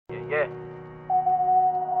Yeah.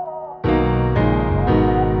 Got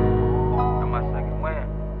my second win.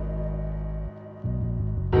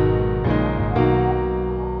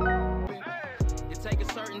 It take a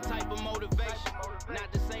certain type of motivation.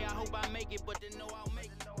 Not to say I hope I make it, but to know I'll make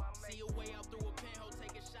it. See a way out through a pinhole,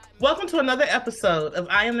 take a shot. Welcome to another episode of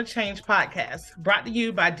I Am the Change podcast, brought to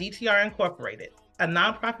you by DTR Incorporated, a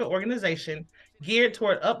nonprofit organization geared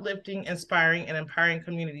toward uplifting, inspiring, and empowering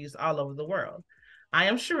communities all over the world. I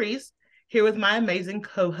am Sharice, here with my amazing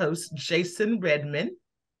co-host, Jason Redman.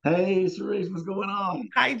 Hey, Sharice, what's going on?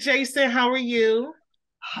 Hi, Jason. How are you?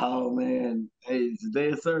 Oh man, hey, it's a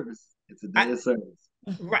day of service. It's a day of service.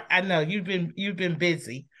 Right, I know you've been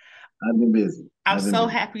busy. I've been busy. I'm so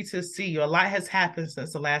happy to see you. A lot has happened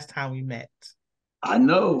since the last time we met. I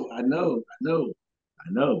know. And look,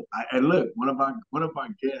 one of our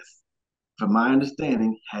guests, from my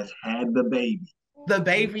understanding, has had the baby. The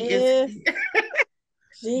baby is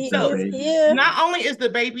She so is here. not only is the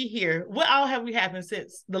baby here, what all have we happened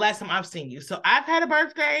since the last time I've seen you? So I've had a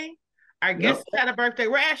birthday. Our guest had a birthday.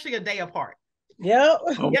 We're actually a day apart. Yep.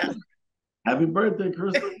 Oh, Yeah. Happy birthday,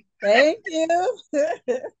 Crystal. Thank you.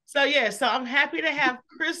 So I'm happy to have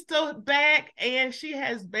Crystal back, and she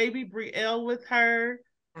has baby Brielle with her.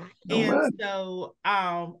 And so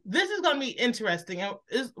this is going to be interesting.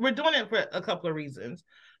 We're doing it for a couple of reasons.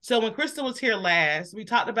 So when Crystal was here last, we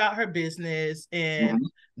talked about her business and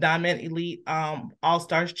Diamond Elite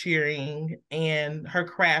All-Stars Cheering and her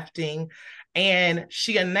crafting. And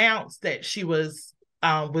she announced that she was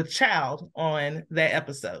with child on that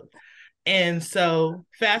episode. And so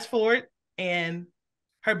fast forward, and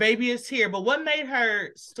her baby is here. But what made her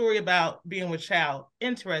story about being with child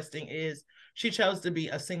interesting is she chose to be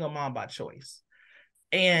a single mom by choice.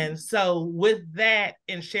 And so with that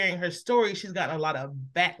and sharing her story, she's gotten a lot of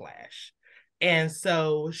backlash. And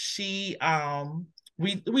so she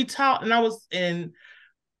we talked, and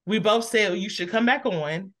we both said you should come back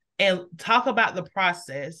on and talk about the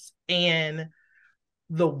process and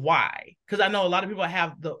the why. Because I know a lot of people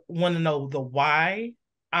want to know the why.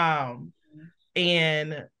 And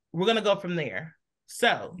we're gonna go from there.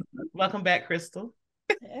 So welcome back, Crystal.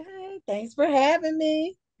 Hey, thanks for having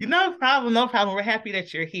me. No problem. We're happy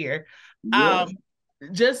that you're here. Yes.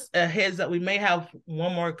 Just a heads up, we may have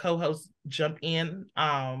one more co-host jump in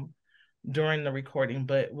during the recording,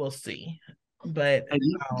 but we'll see. But Hey,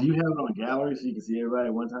 do you have it on gallery so you can see everybody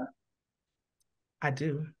at one time? I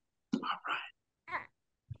do. All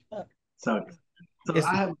right. So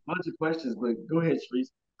I have a bunch of questions, but go ahead, Sharice.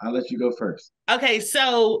 I'll let you go first. Okay,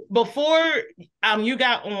 so before you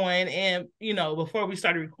got on, and before we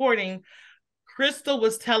started recording, Crystal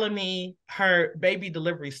was telling me her baby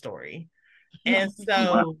delivery story. And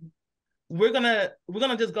so we're gonna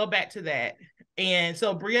just go back to that. And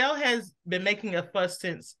so Brielle has been making a fuss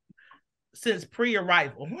since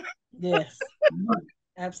pre-arrival. Yes.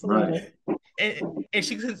 Absolutely. Right. And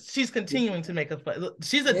she's continuing to make a fuss.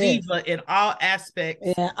 She's a diva in all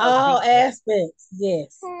aspects. Yeah, all aspects.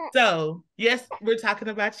 Yes. So yes, we're talking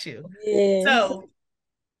about you. Yes. So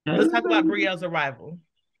let's talk about Brielle's arrival.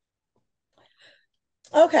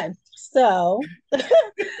 Okay, so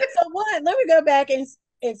one, let me go back and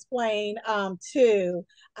explain. Two,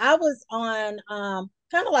 I was on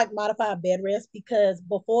kind of like modified bed rest because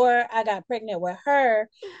before I got pregnant with her,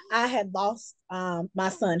 I had lost my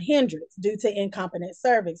son Hendrix due to incompetent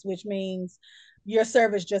cervix, which means your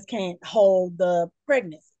cervix just can't hold the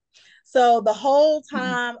pregnancy. So the whole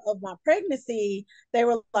time of my pregnancy, they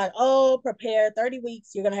were like, "Oh, prepare 30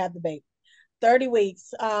 weeks, you're gonna have the baby." 30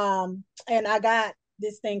 weeks. And I got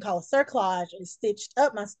this thing called cerclage and stitched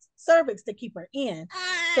up my cervix to keep her in.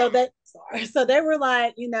 So they were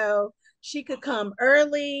like, she could come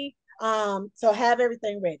early, so have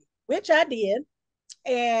everything ready, which I did.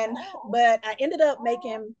 But I ended up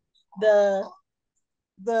making the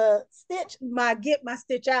stitch, get my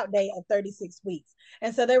stitch out date of 36 weeks.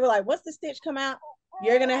 And so they were like, once the stitch come out,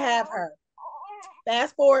 you're gonna have her.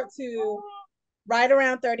 Fast forward to right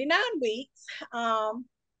around 39 weeks.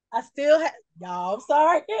 I still have y'all. I'm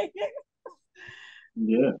sorry.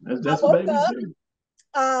 Yeah, that's what babies do.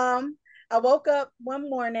 I woke up one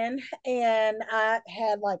morning and I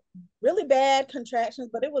had like really bad contractions,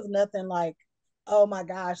 but it was nothing like, oh my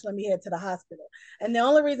gosh, let me head to the hospital. And the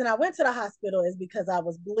only reason I went to the hospital is because I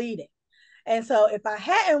was bleeding. And so if I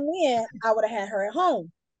hadn't went, I would have had her at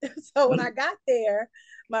home. So when I got there,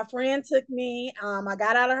 my friend took me. I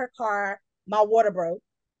got out of her car. My water broke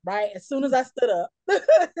right as soon as I stood up.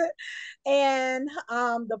 And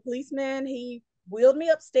the policeman, he wheeled me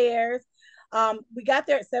upstairs. We got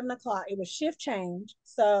there at 7:00. It was shift change.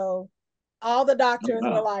 So All the doctors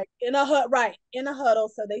were like in a in a huddle.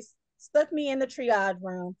 So they stuck me in the triage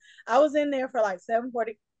room. I was in there for like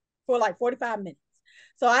 7:40 for like 45 minutes.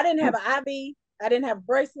 So I didn't have an IV. I didn't have a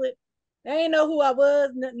bracelet. They didn't know who I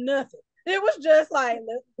was, nothing. It was just like,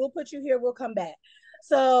 we'll put you here, we'll come back.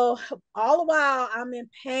 So all the while I'm in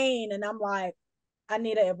pain and I'm like, I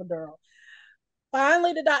need an epidural.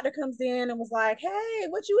 Finally, the doctor comes in and was like, hey,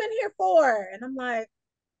 what you in here for? And I'm like,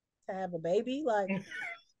 to have a baby? Like,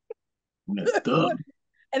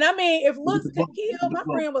 and I mean, if looks could kill, my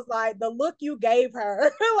friend was like, the look you gave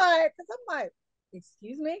her. Like, because I'm like,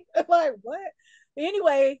 excuse me? Like, what? But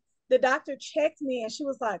anyway, the doctor checked me and she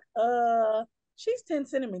was like, she's 10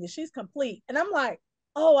 centimeters. She's complete. And I'm like,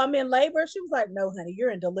 oh, I'm in labor. She was like, no, honey,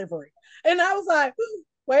 you're in delivery. And I was like,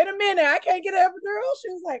 wait a minute, I can't get an epidural. She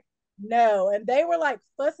was like, no. And they were like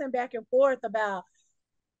fussing back and forth about,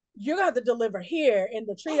 you're going to have to deliver here in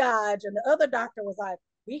the triage. And the other doctor was like,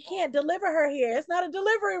 we can't deliver her here. It's not a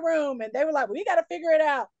delivery room. And they were like, we got to figure it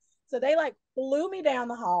out. So they like flew me down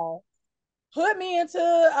the hall, put me into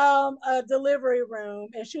a delivery room,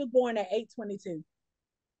 and she was born at 8:22.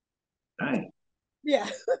 Dang. Yeah.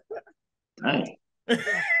 Dang. I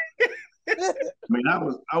mean,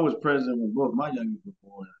 I was present when both my youngest were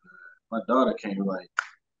born. My daughter came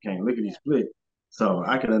lickety split, so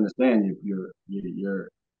I can understand your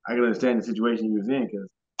I can understand the situation you was in because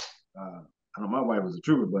I know my wife was a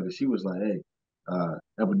trooper, but she was like, hey,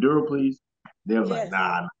 epidural, please. They was like,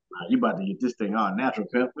 nah, you about to get this thing on natural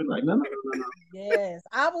pimp. We're like, no. Yes.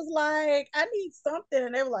 I was like, I need something.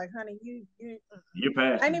 And they were like, honey, you're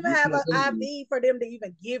past. I didn't even have an IV for them to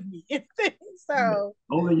even give me anything. So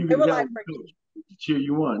only you they can were like, cheer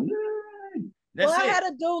you on. Well, I had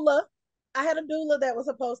a doula. I had a doula that was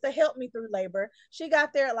supposed to help me through labor. She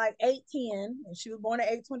got there at like 8:10 and she was born at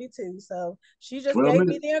 8:22. So she just gave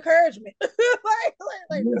me the encouragement.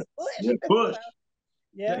 Push.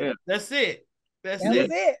 Yeah. That's it. That was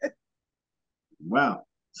it. Wow.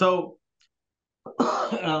 So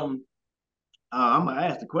I'm gonna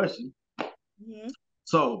ask the question. Mm-hmm.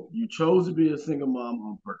 So you chose to be a single mom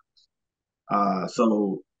on purpose.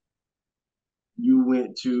 So you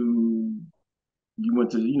went to you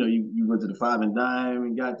went to the Five and Dime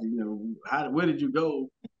and got to where did you go?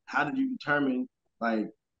 How did you determine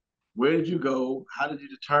where did you go? How did you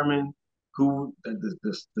determine who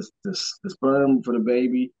the sperm for the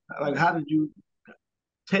baby? Like how did you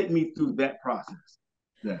take me through that process?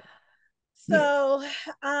 So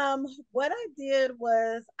what I did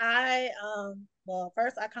was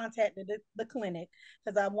first I contacted the clinic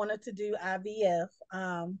because I wanted to do IVF,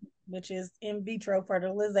 which is in vitro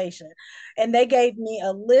fertilization. And they gave me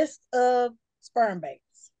a list of sperm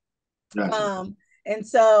banks. Gotcha. And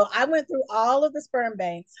so I went through all of the sperm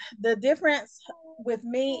banks. The difference with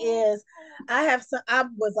me is I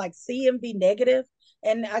was like CMV negative,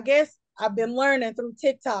 and I guess I've been learning through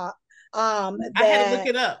TikTok. I had to look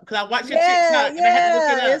it up because I watched your TikTok and I had to look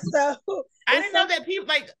it up. So I didn't know that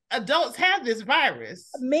people adults have this virus.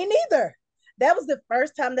 Me neither. That was the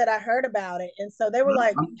first time that I heard about it, and so they were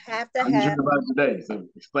like, "You have to have." Heard about it today, so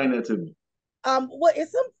explain that to me. Well,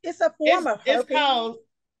 it's a form of herpes. It's called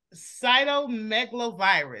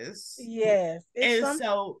cytomegalovirus. Yes,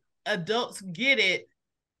 so adults get it,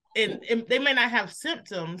 and they may not have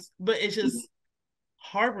symptoms, but it's just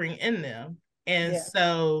harboring in them. And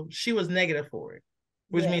so she was negative for it,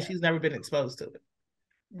 which means she's never been exposed to it.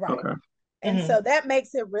 Right. Okay. And so that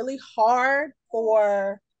makes it really hard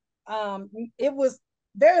for, it was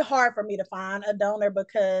very hard for me to find a donor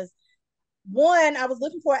because one, I was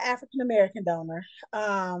looking for an African-American donor,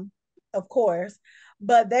 of course,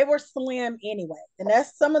 but they were slim anyway. And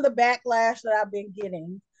that's some of the backlash that I've been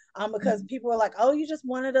getting. Because people were like, oh, you just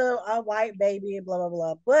wanted a white baby and blah, blah,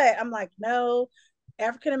 blah. But I'm like, no,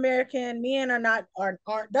 African American men aren't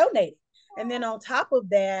donating. And then on top of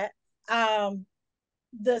that,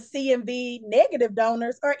 the CMV negative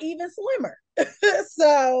donors are even slimmer.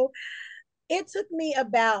 So it took me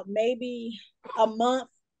about maybe a month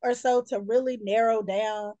or so to really narrow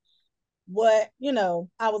down what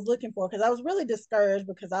I was looking for, because I was really discouraged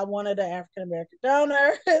because I wanted an African American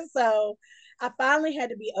donor. So I finally had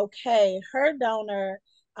to be okay. Her donor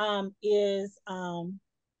is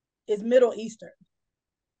Middle Eastern.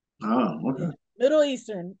 Oh, okay. Yeah, Middle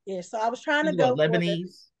Eastern is. So I was trying to go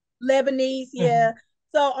Lebanese. Lebanese, yeah.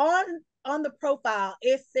 So on the profile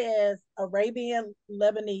it says Arabian,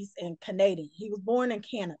 Lebanese, and Canadian. He was born in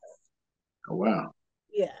Canada. Oh wow.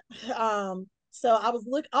 Yeah. So I was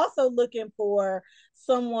also looking for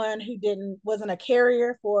someone who wasn't a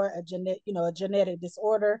carrier for a genetic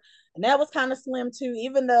disorder, and that was kind of slim too.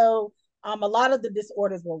 Even though a lot of the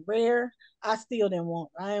disorders were rare, I still didn't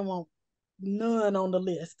want none on the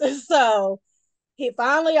list. So I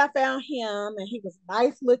found him, and he was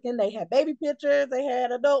nice looking. They had baby pictures, they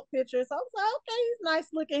had adult pictures. So I was like, okay, he's nice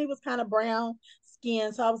looking. He was kind of brown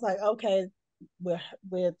skin. So I was like, okay,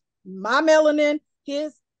 with my melanin,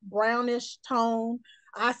 his brownish tone.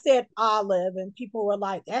 I said olive, and people were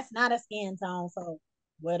like, that's not a skin tone. So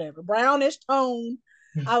whatever, brownish tone.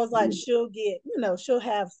 I was like, she'll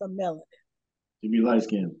have some melanin. She'll be light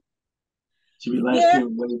skinned. She'll be light Yeah.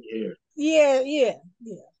 skinned with hair. Yeah. Yeah.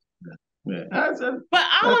 But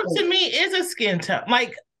olive to me is a skin tone.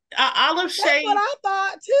 Like olive shade. That's what I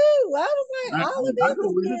thought too. I was like, olive is a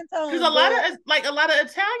skin tone. Because a lot of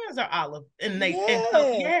Italians are olive, and they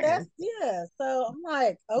So I'm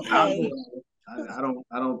like, okay. I don't.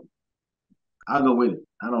 I'll go with it.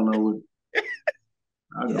 I don't know what.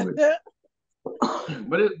 I'll go with it.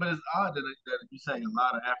 But it's odd that you're saying a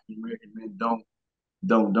lot of African American men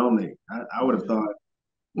don't donate. I would have thought.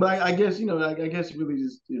 Well, I guess I guess it really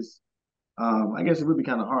is. I guess it would be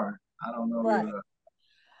kind of hard. I don't know. Right.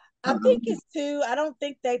 I think it's too. I don't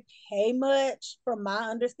think they pay much, from my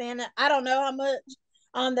understanding. I don't know how much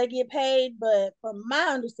they get paid, but from my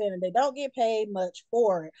understanding, they don't get paid much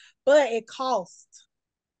for it. But it costs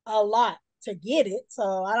a lot to get it,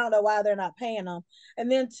 so I don't know why they're not paying them.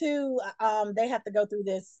 And then two, they have to go through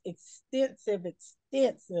this extensive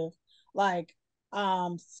like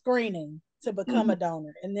screening to become a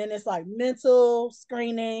donor, and then it's like mental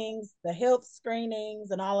screenings, the health screenings,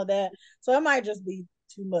 and all of that. So it might just be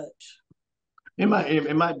too much. It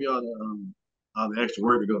might be all the extra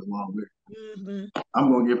work that goes along with it. Mm-hmm.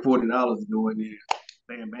 I'm gonna get $40 to go in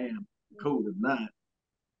there, bam, cool. If not,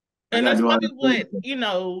 and that's probably what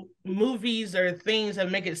movies or things that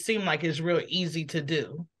make it seem like it's real easy to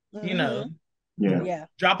do. Mm-hmm. Yeah.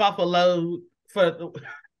 Drop off a load and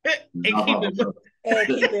keep it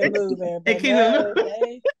moving. But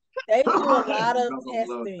they do a lot of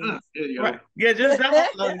testing. Right. Yeah, just drop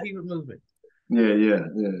off a load and keep it moving. Yeah.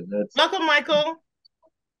 Welcome, Michael.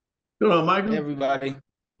 Good on, Michael. Hey, everybody,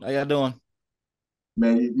 how y'all doing?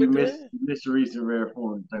 Man, you missed your recent rare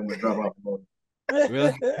form. Talking about drop off a load.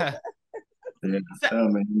 Really? Yeah. Man,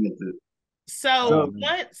 you missed it. So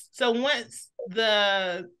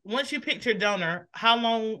once you picked your donor, how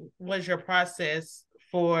long was your process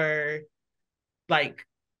for like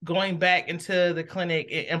going back into the clinic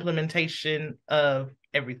and implementation of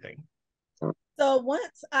everything? So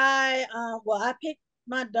once I picked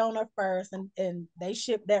my donor first, and they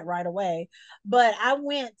shipped that right away. But I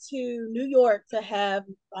went to New York to have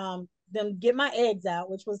them get my eggs out,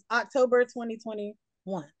 which was October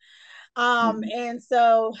 2021. And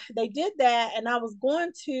so they did that, and I was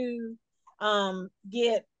going to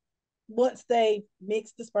get, once they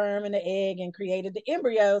mixed the sperm and the egg and created the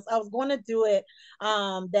embryos, I was going to do it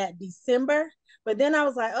that December. But then I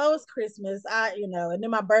was like, oh, it's Christmas. And then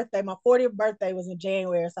my 40th birthday was in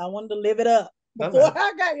January. So I wanted to live it up before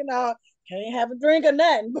I got, can't have a drink or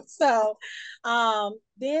nothing. So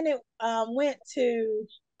then it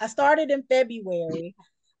I started in February,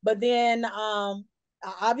 but then I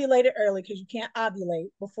ovulated early because you can't ovulate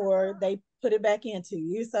before they put it back into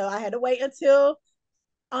you. So I had to wait until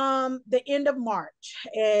the end of March,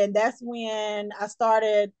 and that's when I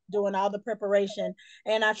started doing all the preparation,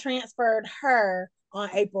 and I transferred her on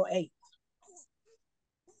April 8th.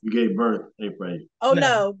 You gave birth April 8th. Oh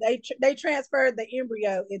no, they transferred the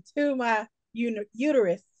embryo into my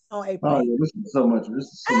uterus on April 8th. Oh yeah, this is so much.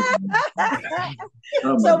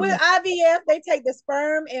 So with IVF, they take the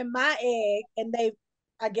sperm and my egg, and they,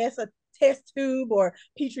 I guess, a test tube or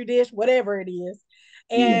petri dish, whatever it is,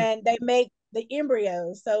 and they make the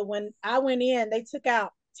embryos. So when I went in, they took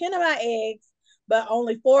out 10 of my eggs, but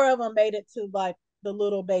only 4 of them made it to like the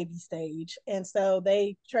little baby stage. And so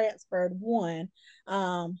they transferred one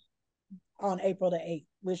on April the 8th,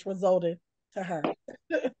 which resulted to her.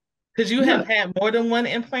 Because you have had more than one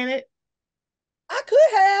implanted? I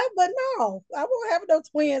could have, but no, I won't have no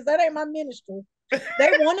twins. That ain't my ministry.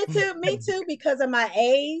 They wanted me to because of my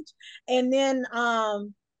age. And then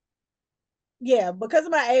because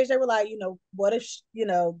of my age, they were like, what if,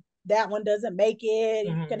 that one doesn't make it?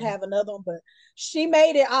 You can have another one. But she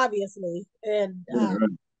made it, obviously. And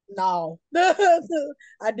no,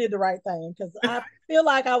 I did the right thing because I feel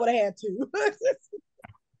like I would have had to.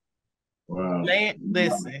 Wow. Man,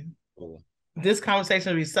 listen, this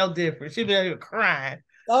conversation would be so different. She'd be crying.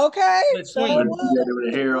 Okay.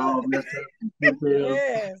 With hair all messed up.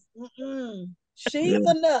 Yes. She's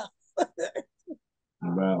enough.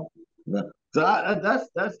 Wow. So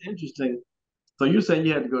that's interesting. So you're saying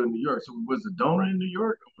you had to go to New York. So was the donor in New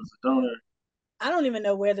York, or was the donor? I don't even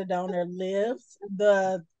know where the donor lives.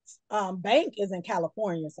 The bank is in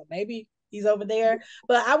California, so maybe He's over there.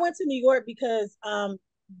 But I went to New York because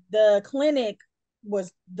the clinic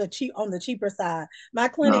was the cheaper side. My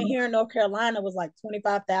clinic here in North Carolina was like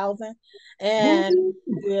 25,000, and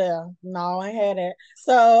yeah, no, I had it.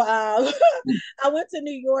 So I went to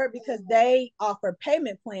New York because they offer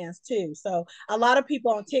payment plans too. So a lot of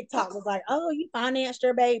people on TikTok was like, "Oh, you financed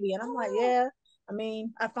your baby," and I'm like, "Yeah." I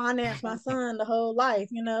mean, I financed my son the whole life,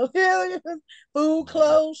 food,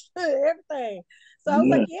 clothes, everything. So I was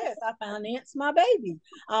like, yes, I financed my baby.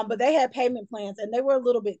 But they had payment plans and they were a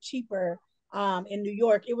little bit cheaper in New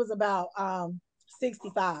York. It was about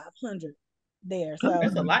 6,500 there. So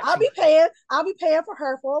That's a lot I'll be paying for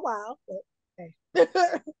her for a while. But, hey.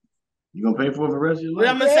 You gonna pay for it for the rest of your life?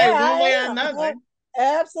 Well, I'm gonna say one way or another.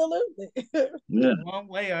 Absolutely. Yeah. One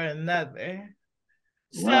way or another.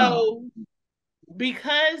 Wow. So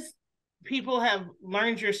because people have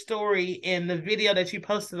learned your story and the video that you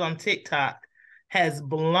posted on TikTok has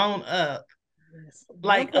blown up, Yes.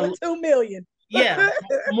 like 1.2 million. Yeah,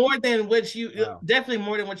 more than what you Wow. definitely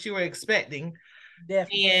more than what you were expecting.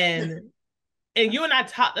 Definitely. And you and I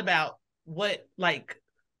talked about what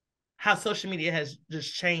how social media has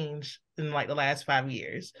just changed in like the last 5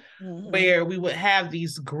 years, where we would have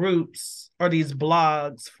these groups or these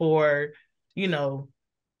blogs for,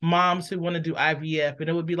 moms who want to do IVF, and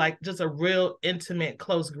it would be like just a real intimate,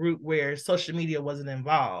 close group where social media wasn't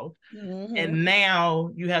involved. And now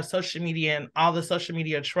you have social media and all the social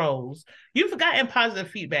media trolls. You've gotten positive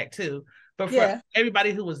feedback too, but for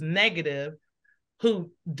everybody who was negative, who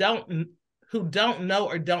don't know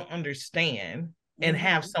or don't understand and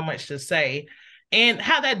have so much to say, and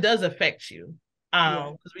how that does affect you.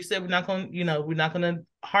 Because we said we're not going to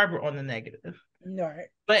harbor on the negative. Right.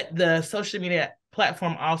 But the social media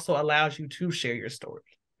platform also allows you to share your story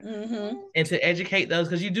and to educate those,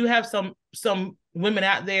 because you do have some women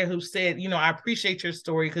out there who said, I appreciate your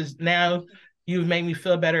story because now you've made me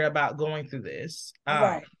feel better about going through this.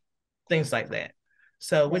 Right. Things like that.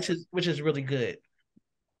 So which is really good.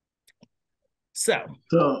 So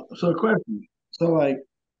a question.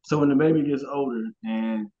 So when the baby gets older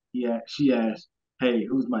and she asks, "Hey,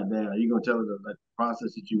 who's my dad?" Are you gonna tell her the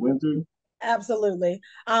process that you went through? Absolutely.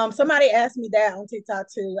 Somebody asked me that on TikTok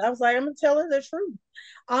too. I was like, I'm gonna tell her the truth.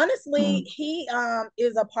 Honestly, he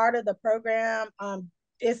is a part of the program.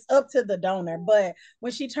 It's up to the donor, but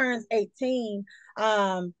when she turns 18,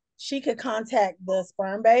 she could contact the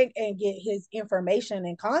sperm bank and get his information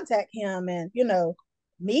and contact him and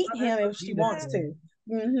meet him if she wants to.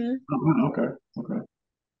 Okay.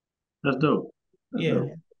 That's dope. That's dope.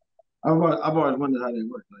 I've always wondered how they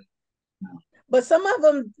work. But some of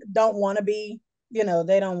them don't want to be, they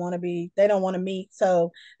don't want to meet.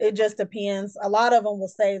 So it just depends. A lot of them will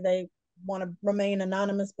say they want to remain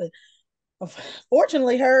anonymous, but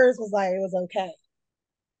fortunately hers was like, it was okay.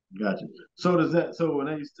 Gotcha. So when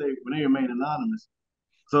they remain anonymous,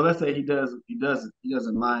 so let's say he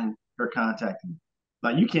doesn't mind her contacting.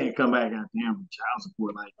 Like you can't come back after him with child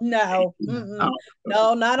support. Like no,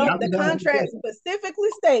 no, not on the contract specifically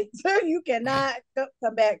states you cannot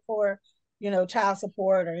come back for child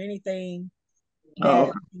support or anything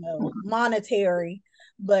that monetary,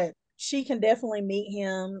 but she can definitely meet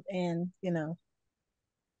him and do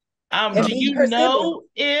you know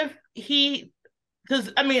if he,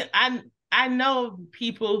 because I know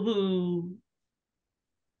people who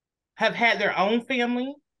have had their own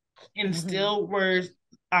family and still were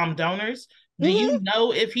donors. Do you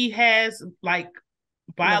know if he has like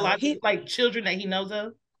biological children that he knows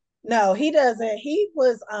of? No, he doesn't. He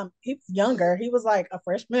was younger. He was like a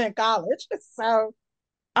freshman in college. So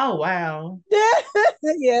oh wow.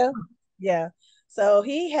 yeah. So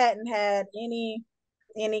he hadn't had any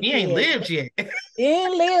he kids. Ain't lived yet. He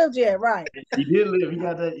ain't lived yet, right. He did live. He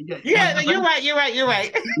got that. You're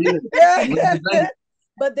right.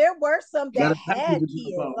 But there were some that had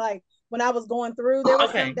kids. Like when I was going through, there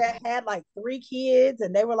were some that had like 3 kids,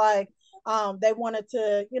 and they were like, they wanted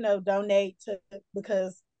to, donate to,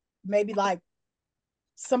 because maybe like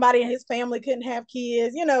somebody in his family couldn't have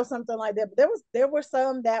kids, something like that. But there were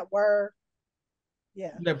some that were,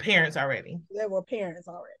 their parents already. There were parents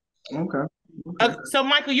already. Okay. So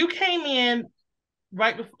Michael, you came in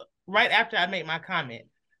right after I made my comment.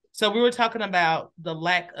 So we were talking about the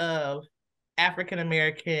lack of African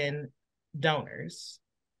American donors.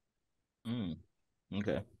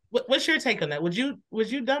 Okay. What's your take on that? Would you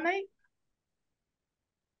donate?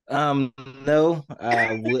 No.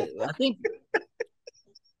 I think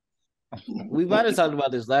we might have talked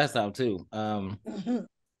about this last time too.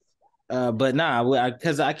 But nah,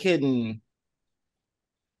 because I couldn't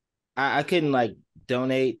like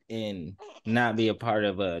donate and not be a part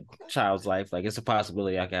of a child's life. Like it's a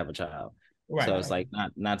possibility I could have a child. So Right. it's like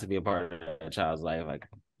not to be a part of a child's life. Like,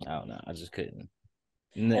 I don't know. I just couldn't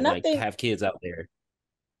And I like think, have kids out there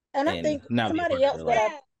and I and think not be a part of their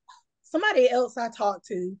life. somebody else I talked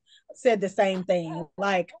to said the same thing.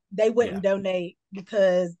 Like they wouldn't donate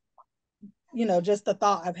because, just the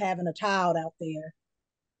thought of having a child out there.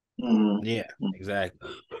 Mm-hmm. Yeah, exactly.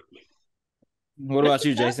 What about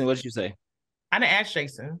you, Jason? What did you say? I didn't ask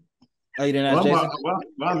Jason. Oh, you didn't ask Well,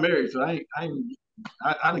 Jason? I'm married, so I didn't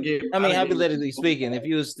get. I mean, hypothetically speaking, if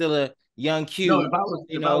you was still a young No, Q, if I was a at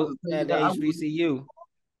single the guy, HBCU.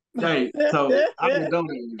 hey, so I would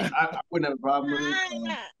donate. I wouldn't have a problem with it.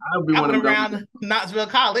 I would be I one of went them. around Knoxville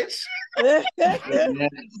College.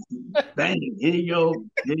 Bang, here you go.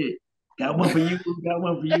 Yeah, got one for you. Got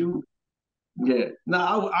one for you. Yeah,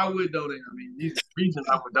 no, I would donate. I mean, these reasons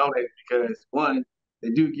I would donate is because one, they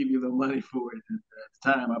do give you the money for it at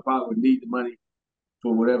the time. I probably would need the money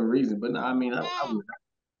for whatever reason, but no, I mean,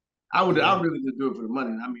 I would really just do it for the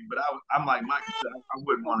money. I mean, but I'm like Mike said, I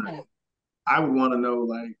wouldn't want to. I would want to know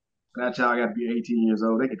like that child got to be 18 years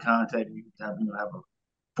old. They could contact me to have a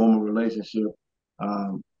formal relationship.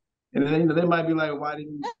 Um, and then they might be like, why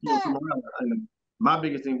didn't you come around? And my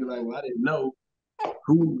biggest thing be like, well, I didn't know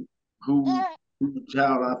who who who the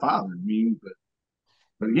child I fathered. I mean,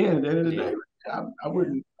 but again, at the end of the day, I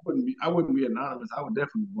wouldn't be anonymous. I would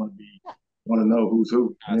definitely want to know who's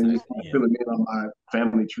who, and then just fill it in on my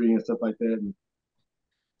family tree and stuff like that.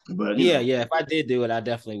 But Yeah. If I did do it, I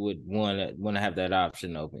definitely would want to have that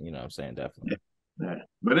option open. You know what I'm saying? Definitely. Yeah.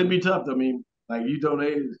 But it'd be tough. I mean, like you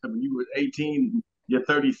donated, I mean, you were 18, you're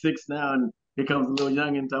 36 now, and here comes a little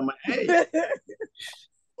youngin' talking about, hey,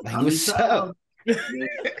 Like, I'm your what's up? child. Yeah.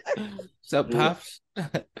 What's up, pops?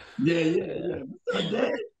 Yeah. What's up,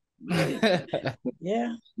 dad? Hey,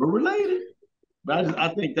 Yeah. we're related. But I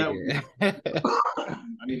think that would be, Yeah.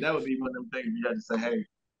 I mean, that would be one of them things you had to say, hey,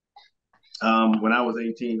 when I was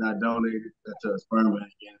 18, I donated that to a sperm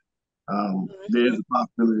bank. There's a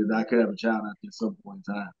possibility that I could have a child after some point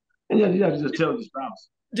in time. And yeah, you have to just tell the spouse.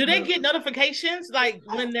 Do they get notifications like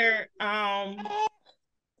when they're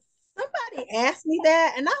Somebody asked me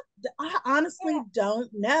that, and I honestly don't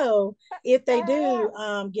know if they do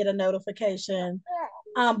get a notification.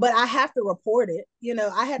 But I have to report it.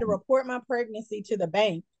 I had to report my pregnancy to the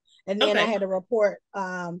bank, and then I had to report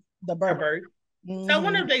the birth. Mm-hmm. So I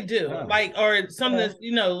wonder if they do, like, or some of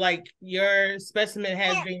the, like your specimen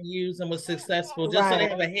has been used and was successful, just so they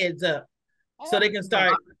have a heads up, so they can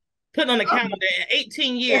start putting on the calendar. In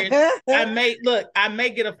 18 years, I may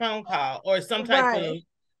get a phone call or some type of.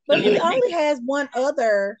 But he only has one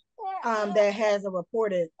other that has a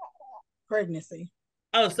reported pregnancy.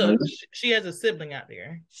 Oh, so she has a sibling out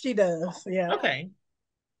there. She does, yeah. Okay.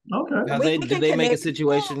 Now, did they make a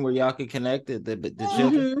situation where y'all could connect the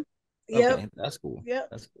children? Mm-hmm. Yep. Okay, that's cool. Yep.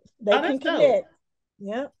 That's cool. They can connect.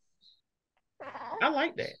 Yep. I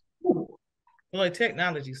like that. Well,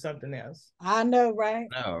 technology is something else. I know, right?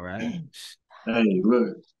 No, right? Hey,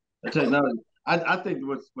 look, the technology. I think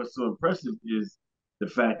what's so impressive is the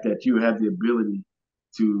fact that you have the ability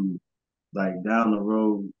to, like, down the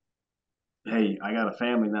road, hey, I got a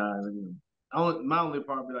family now. My only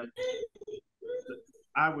part would be like,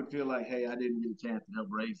 I would feel like, hey, I didn't get a chance to help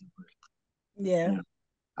raise it. But, yeah.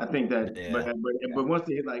 I think that, but once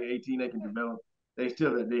they hit like 18, they can develop. They're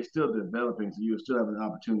still developing, so you still have an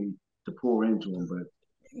opportunity to pour into them. But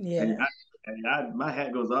yeah, my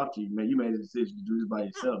hat goes off to you, man. You made a decision to do this by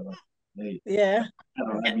yourself. Like, hey, yeah,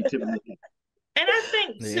 I'd be tipping it. And I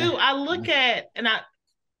think too, I look at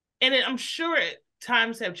I'm sure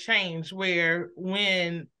times have changed where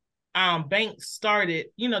when banks started,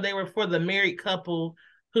 they were for the married couple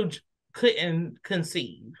who couldn't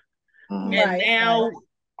conceive. Mm-hmm. And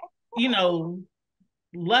now,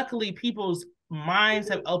 luckily people's minds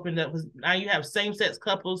have opened up. Now you have same-sex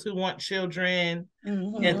couples who want children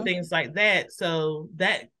and things like that. So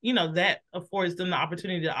that, that affords them the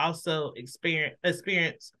opportunity to also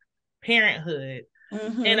experience parenthood.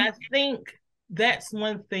 Mm-hmm. And I think that's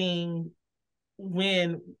one thing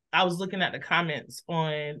when I was looking at the comments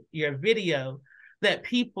on your video that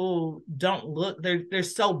people don't look, they're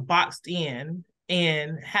so boxed in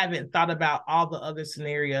and haven't thought about all the other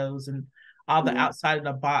scenarios and all the outside of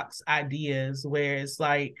the box ideas, where it's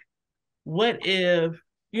like, what if,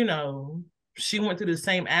 she went through the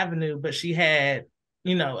same avenue, but she had,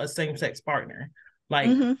 a same-sex partner? Like,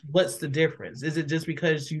 what's the difference? Is it just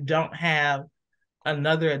because you don't have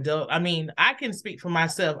another adult? I mean, I can speak for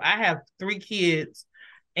myself. I have 3 kids,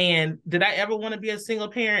 and did I ever want to be a single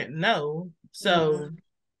parent? No. So,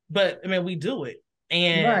 but I mean, we do it.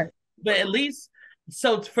 And, but at least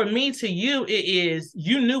so for me to you, it is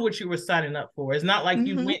you knew what you were signing up for. It's not like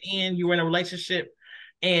you went in, you were in a relationship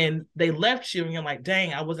and they left you and you're like,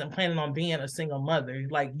 dang, I wasn't planning on being a single mother.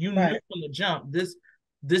 Like you knew from the jump, this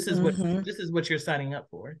is what you're signing up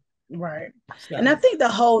for. Right. So. And I think the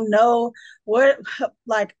whole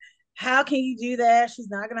like, how can you do that? She's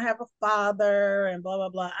not going to have a father and blah, blah,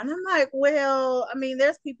 blah. And I'm like, well, I mean,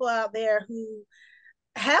 there's people out there who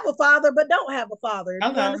have a father but don't have a father. Do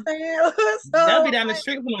you understand? So they'll be down the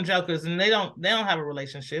street from them jokers and they don't have a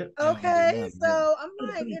relationship. Okay. So I'm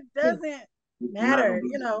like, it doesn't matter,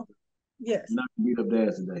 you know. Yes. Not gonna beat up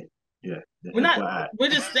dads today. Yeah. We're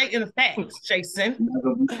just stating the facts, Jason. Not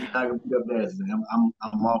gonna beat up dads today.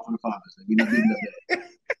 I'm all for the fathers. We're not beating up dads.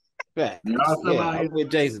 Fact. I'm with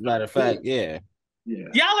Jason, matter of fact, yeah.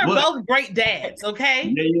 Y'all are both great dads,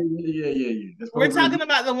 okay? Yeah. We're talking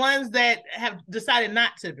about the ones that have decided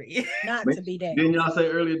not to be. Not to be dads. Didn't y'all say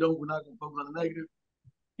earlier, we're not going to focus on the negative?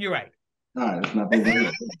 You're right. All right, let's not focus on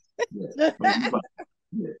that.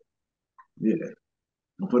 Yeah.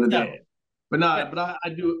 I'll put it there. But I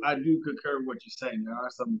do concur with what you're saying. There are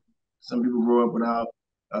some people grow up without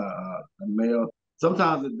a male.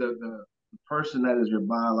 Sometimes the person that is your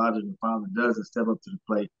biological father doesn't step up to the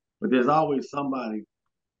plate. But there's always somebody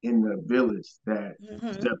in the village that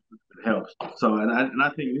steps up and helps. So, and I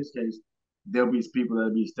think in this case, there'll be people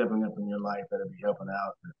that'll be stepping up in your life that'll be helping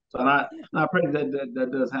out. So, and I pray that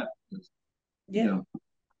does happen.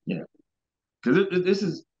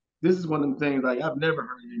 Because this is one of them things. Like I've never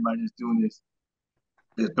heard anybody just doing this.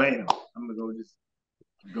 Just bam, I'm gonna go this.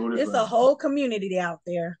 It's a whole community out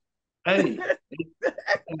there. Hey,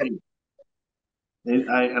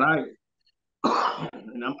 and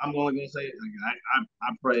I'm only gonna say it.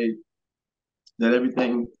 I pray that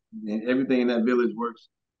everything in that village works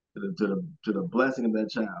to the blessing of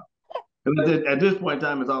that child. Because at this point in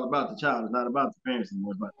time, it's all about the child. It's not about the parents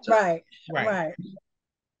anymore. It's about the child. Right.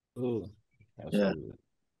 Ooh, yeah,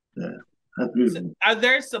 that's beautiful. So are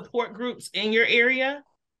there support groups in your area?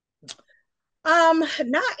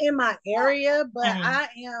 Not in my area, but I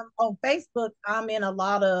am on Facebook. I'm in a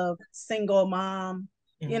lot of single mom.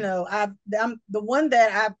 You know, I'm the one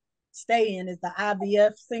that I stay in is the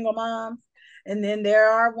IVF single moms, and then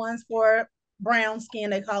there are ones for brown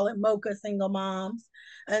skin. They call it mocha single moms,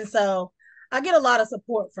 and so I get a lot of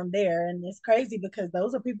support from there. And it's crazy because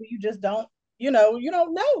those are people you just don't, you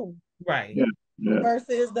don't know, right? Yeah.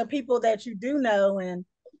 Versus the people that you do know, and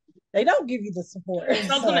they don't give you the support.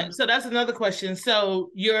 So that's another question.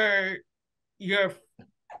 So your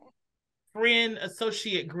friend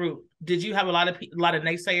associate group, did you have a lot of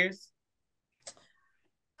naysayers?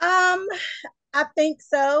 I think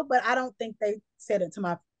so, but I don't think they said it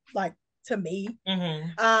to me.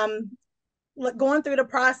 Going through the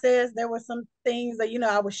process, there were some things that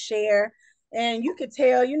I would share, and you could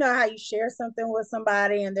tell, how you share something with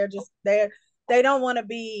somebody, and they don't want to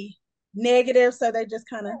be negative, so they just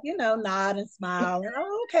kind of nod and smile and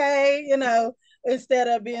okay, instead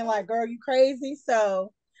of being like, girl, you crazy.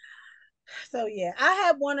 So yeah, I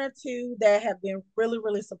have one or two that have been really,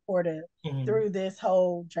 really supportive through this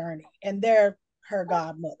whole journey, and they're her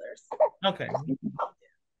godmothers. Okay.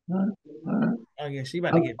 Oh yeah, she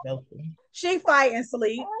about to get vocal. She fight and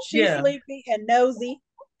sleep. She's sleepy and nosy,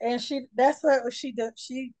 and that's what she does.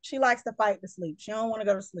 She likes to fight to sleep. She don't want to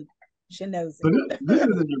go to sleep. She knows it. So this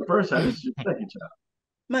isn't your first child. This is your second child.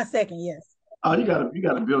 My second, yes. Oh, you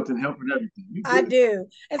got a built-in help and everything. I do.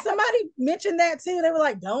 And somebody mentioned that too. They were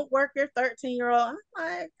like, "Don't work your 13-year-old." I'm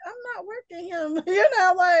like, I'm not working him.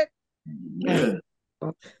 Yeah.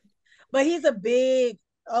 But he's a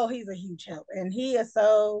huge help, and he is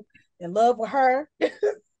so in love with her.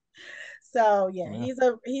 So yeah, he's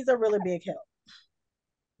a really big help.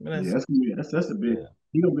 Yeah, that's a big.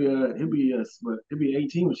 He'll be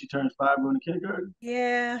 18 when she turns 5 going to kindergarten.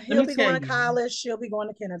 Yeah, he'll be going to college. She'll be going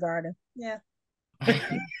to kindergarten. Yeah.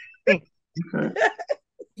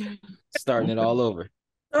 Starting it all over.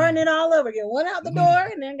 Get one out the door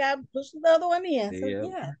and then got to push the other one in. So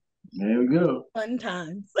yeah. There we go. Fun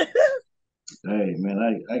times. Hey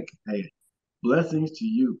man, blessings to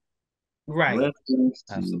you. Right. Blessings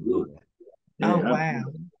to you. Yeah, wow.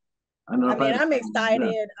 I'm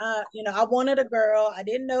excited. I wanted a girl. I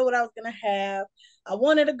didn't know what I was gonna have. I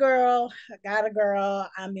wanted a girl. I got a girl.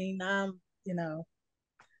 I'm You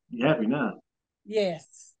happy now?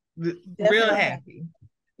 Yes. Real happy.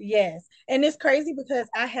 Yes. And it's crazy because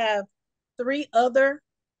I have 3 other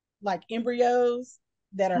embryos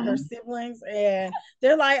that are her siblings, and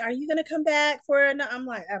they're like, "Are you gonna come back for it?" I'm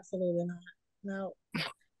like, absolutely not. No.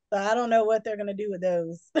 So I don't know what they're gonna do with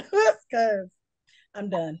those because I'm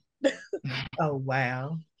done. Oh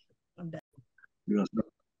wow. I'm done.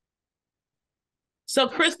 So,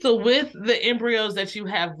 Crystal, with the embryos that you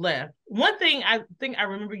have left, one thing I think I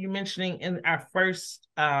remember you mentioning in our first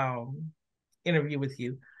interview with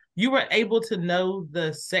you, you were able to know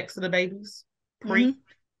the sex of the babies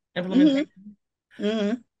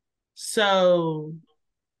pre-implementation. So,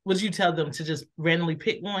 would you tell them to just randomly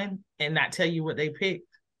pick one and not tell you what they picked?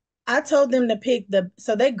 I told them to pick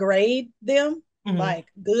so they grade them like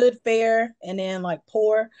good, fair, and then like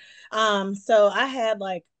poor. So I had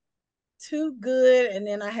like 2 good, and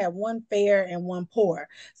then I had 1 fair and 1 poor.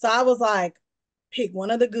 So I was like, pick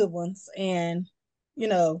one of the good ones, and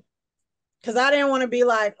because I didn't want to be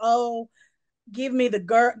like, oh, give me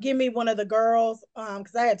one of the girls,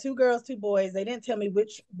 because I had 2 girls, 2 boys. They didn't tell me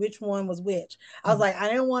which one was which. I was like, I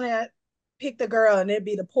didn't want to pick the girl and it'd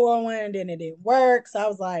be the poor one, and then it didn't work. So I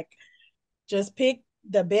was like, just pick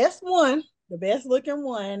the best one, the best looking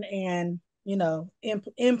one, and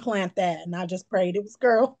implant that. And I just prayed it was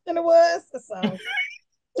girl, and it was.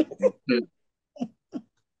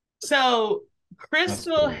 So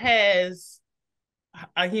Crystal has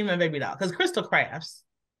a human baby doll because Crystal crafts,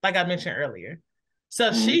 like I mentioned earlier.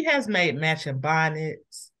 So she has made matching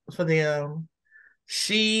bonnets for them.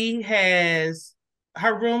 She has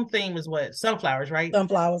her room theme is what? Sunflowers, right?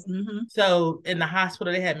 Sunflowers. So in the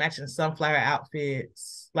hospital, they had matching sunflower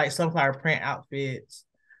outfits, like sunflower print outfits.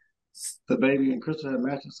 The baby and Crystal had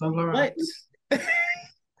matching sunflower outfits?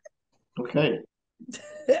 Okay.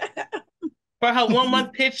 For her 1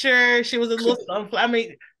 month picture, she was a little sunflower. I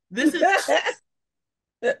mean, this is.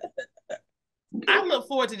 I look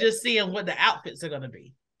forward to just seeing what the outfits are going to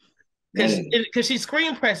be. Because she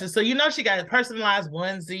screen presses, so she got personalized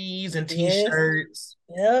onesies and t-shirts.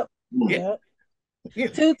 Yep.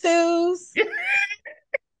 Tutus.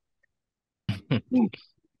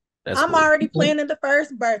 I'm already planning the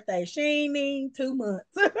first birthday. She ain't even 2 months.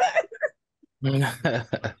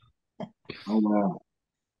 Oh wow.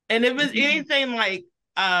 And if it's anything like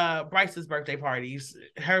Bryce's birthday parties,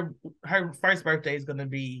 her first birthday is gonna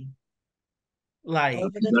be like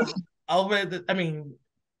over the I mean,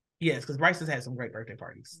 yes, because Bryce has had some great birthday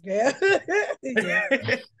parties. Yeah.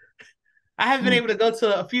 I haven't been able to go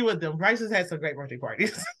to a few of them. Bryce has had some great birthday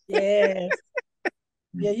parties. Yes.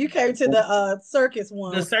 Yeah, you came to the circus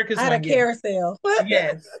one. The circus I had one, a carousel.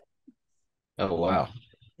 Yes. Oh wow.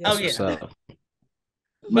 That's what's up.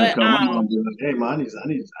 But hey man, I need some I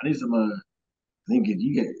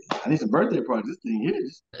need some birthday parties. This thing here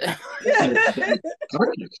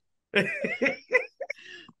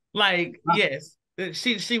like, yes,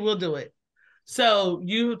 she will do it. So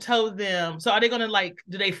you told them, so are they gonna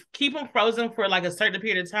do they keep them frozen for like a certain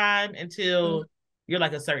period of time until you're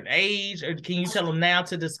like a certain age, or can you tell them now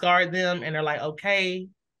to discard them and they're like, okay,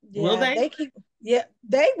 will they?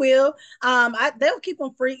 They will. They'll keep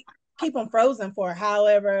them frozen for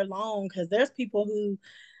however long, because there's people who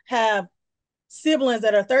have siblings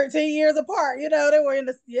that are 13 years apart. They were in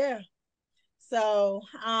the So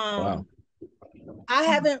wow. I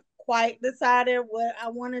haven't quite decided what I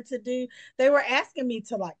wanted to do. They were asking me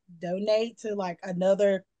to donate to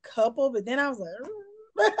another couple, but then I was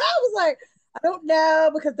like, I don't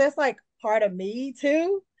know, because that's part of me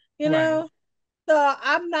too, right. So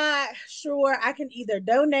I'm not sure. I can either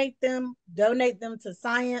donate them to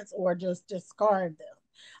science, or just discard them.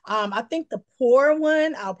 I think the poor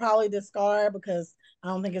one I'll probably discard, because I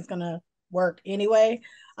don't think it's gonna work anyway.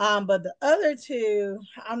 But the other 2,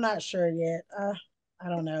 I'm not sure yet. I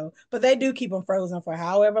don't know, but they do keep them frozen for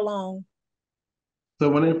however long. So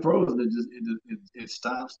when they're frozen, it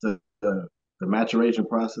stops the maturation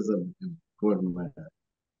process of going from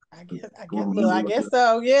I guess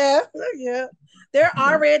so. Yeah. They're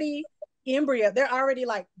already embryo. They're already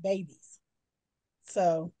like babies.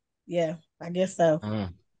 So yeah, I guess so. Okay.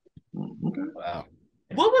 Wow.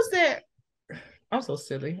 What was that? I'm so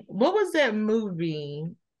silly. What was that movie?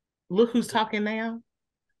 Look Who's Talking Now?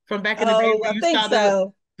 From back in the day, where you saw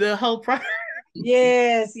the whole process.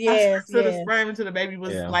 Yes. So the sperm into the baby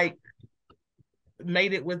was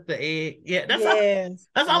made it with the egg. Yeah, that's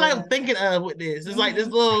all I'm thinking of with this. It's like this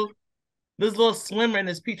little swimmer in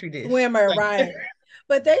this petri dish. Right.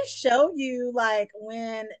 But they show you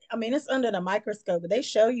it's under the microscope, but they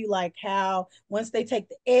show you how once they take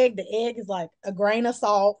the egg is like a grain of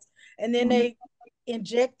salt, and then they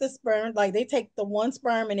inject the sperm. They take the one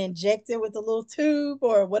sperm and inject it with a little tube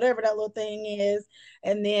or whatever that little thing is,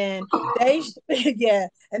 and then they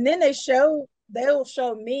and then they'll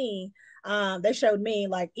show me. They showed me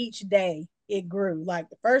each day it grew. The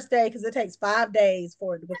first day, because it takes 5 days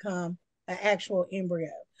for it to become an actual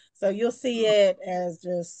embryo. So you'll see it as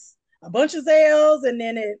just a bunch of cells, and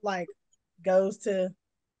then it goes to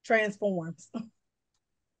transforms.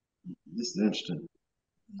 This is interesting.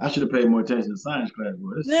 I should have paid more attention to science class,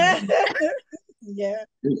 boy. This yeah.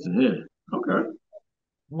 This is here. Okay.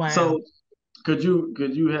 Wow. So could you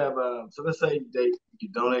have so let's say you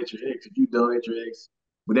donate your eggs. Could you donate your eggs?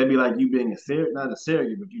 Would that be like you being a surrogate, not a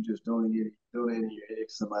surrogate, but you just donating your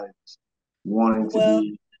eggs to somebody that's wanting to Well,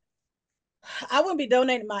 be? I wouldn't be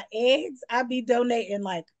donating my eggs. I'd be donating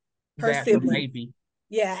like her That's sibling. baby.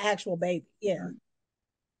 Yeah, actual baby. Yeah.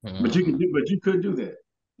 But you could do that.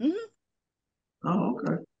 Mm-hmm. Oh,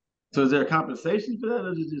 okay. So is there a compensation for that,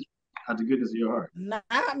 or is it just out the goodness of your heart? Not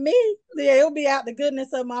me. Yeah, it'll be out the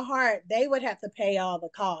goodness of my heart. They would have to pay all the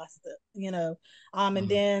costs, and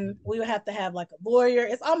then we would have to have like a lawyer.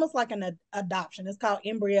 It's almost like an adoption. It's called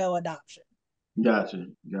embryo adoption. Gotcha.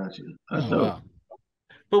 That's dope. Wow.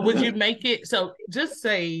 But would you make it so? Just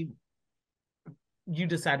say you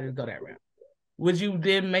decided to go that route. Would you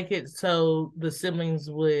then make it so the siblings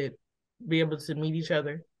would be able to meet each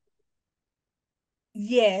other?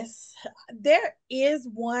 Yes, there is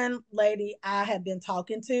one lady I have been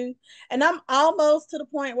talking to, and I'm almost to the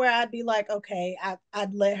point where I'd be like, okay,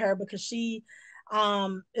 I'd let her, because she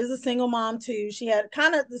is a single mom too. She had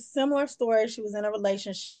kind of the similar story. She was in a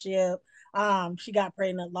relationship. She got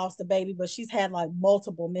pregnant, lost a baby, but she's had like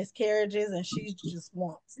multiple miscarriages, and she just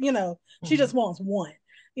wants, she just wants one,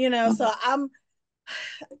 So I'm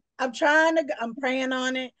praying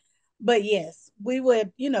on it, but yes, we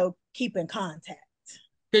would, keep in contact.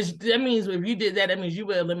 Because that means if you did that, that means you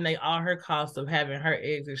would eliminate all her costs of having her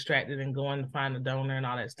eggs extracted and going to find a donor and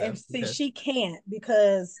all that stuff. And see, she can't,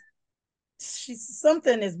 because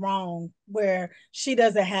something is wrong where she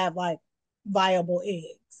doesn't have like viable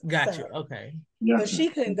eggs. Gotcha. So, okay. But she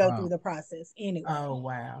couldn't go through the process anyway. Oh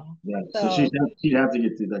wow. Yeah. So she'd have to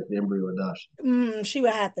get through like the embryo adoption. She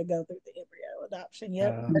would have to go through the embryo adoption.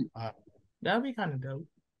 Yep. That'd be kind of dope.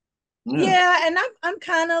 Yeah, and I'm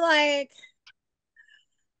kind of like,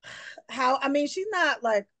 she's not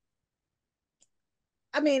like,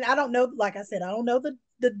 I don't know, like I said, I don't know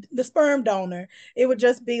the sperm donor. It would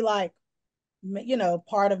just be like,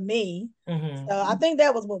 part of me. Mm-hmm. So I think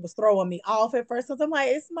that was what was throwing me off at first, because I'm like,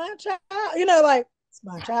 it's my child, like it's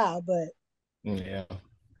my child, but yeah.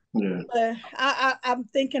 But I'm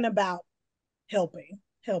thinking about helping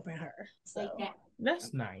her. So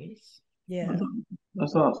that's nice. Yeah.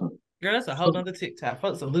 That's awesome. Girl, that's a whole nother TikTok.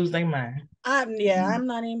 Folks will lose their mind. I'm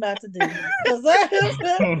not even about to do this.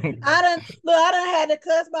 I done had to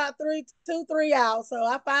cuss about 3 out. So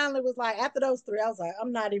I finally was like, after those 3, I was like,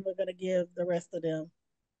 I'm not even gonna give the rest of them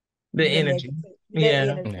the energy.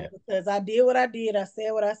 Energy, because I did what I did, I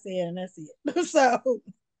said what I said, and that's it. So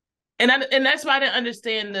and that's why I didn't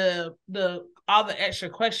understand the all the extra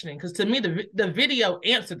questioning, because to me the video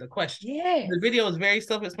answered the question. Yeah, the video is very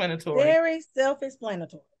self-explanatory.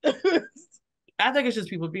 I think it's just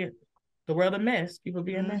people being the world a mess. People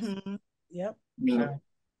being messy. Yep. Yeah.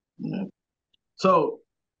 So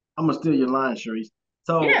I'm gonna steal your line, Sharice.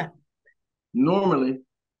 So normally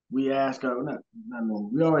we ask our not normally,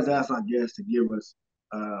 we always ask our guests to give us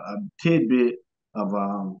a tidbit of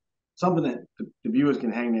something that the viewers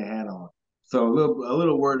can hang their hat on. So a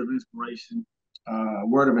little word of inspiration, a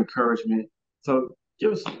word of encouragement. So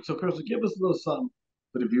Crystal, give us a little something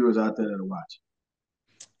for the viewers out there that are watching.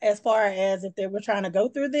 As far as if they were trying to go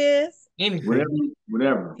through this, anything,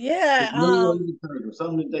 whatever. Yeah,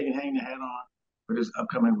 something that they can hang their hat on for this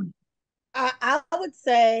upcoming week. I would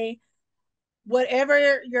say,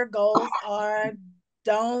 whatever your goals are,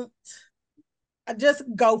 just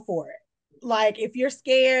go for it. Like, if you're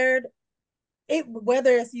scared,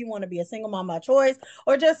 whether it's you want to be a single mom by choice,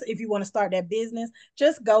 or just if you want to start that business,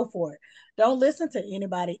 just go for it. Don't listen to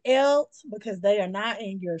anybody else, because they are not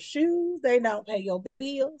in your shoes. They don't pay your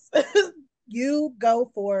bills. You go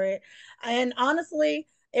for it. And honestly,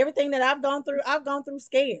 everything that I've gone through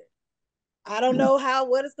scared. I don't know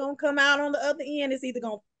what is going to come out on the other end. It's either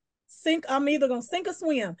going to sink. I'm either going to sink or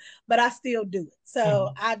swim, but I still do it.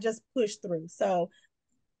 So I just push through. So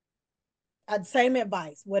same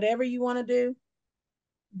advice. Whatever you want to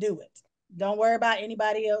do it. Don't worry about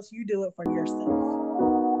anybody else. You do it for yourself.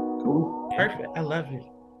 Cool. Perfect. I love it.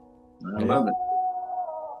 I love it.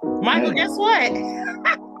 Michael, guess what?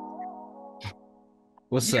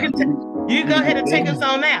 What's up? You go ahead and take us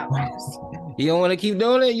on out. You don't want to keep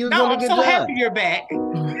doing it? I'm so happy you're back.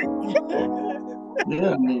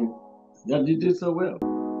 Yeah, you did so well.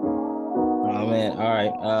 Oh man, all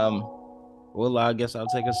right. Well, I guess I'll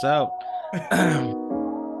take us out.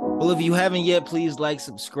 Well, if you haven't yet, please like,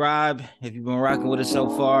 subscribe. If you've been rocking with us so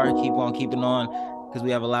far, keep on keeping on, because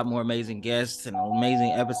we have a lot more amazing guests and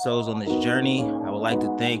amazing episodes on this journey. I would like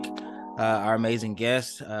to thank our amazing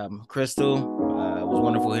guest, Crystal. was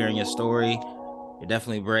wonderful hearing your story. You're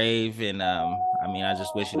definitely brave, and I mean, I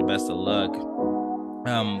just wish you the best of luck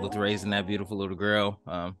with raising that beautiful little girl.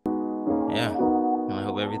 Yeah, and I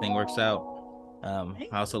hope everything works out. I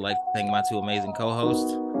also like to thank my two amazing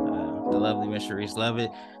co-hosts, the lovely Miss Sharice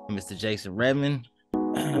Lovett and Mr. Jason Redmond.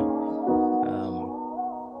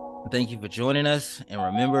 Thank you for joining us. And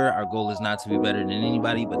remember, our goal is not to be better than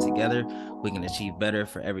anybody, but together we can achieve better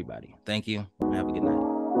for everybody. Thank you. Have a good night.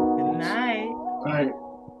 Good night. All right.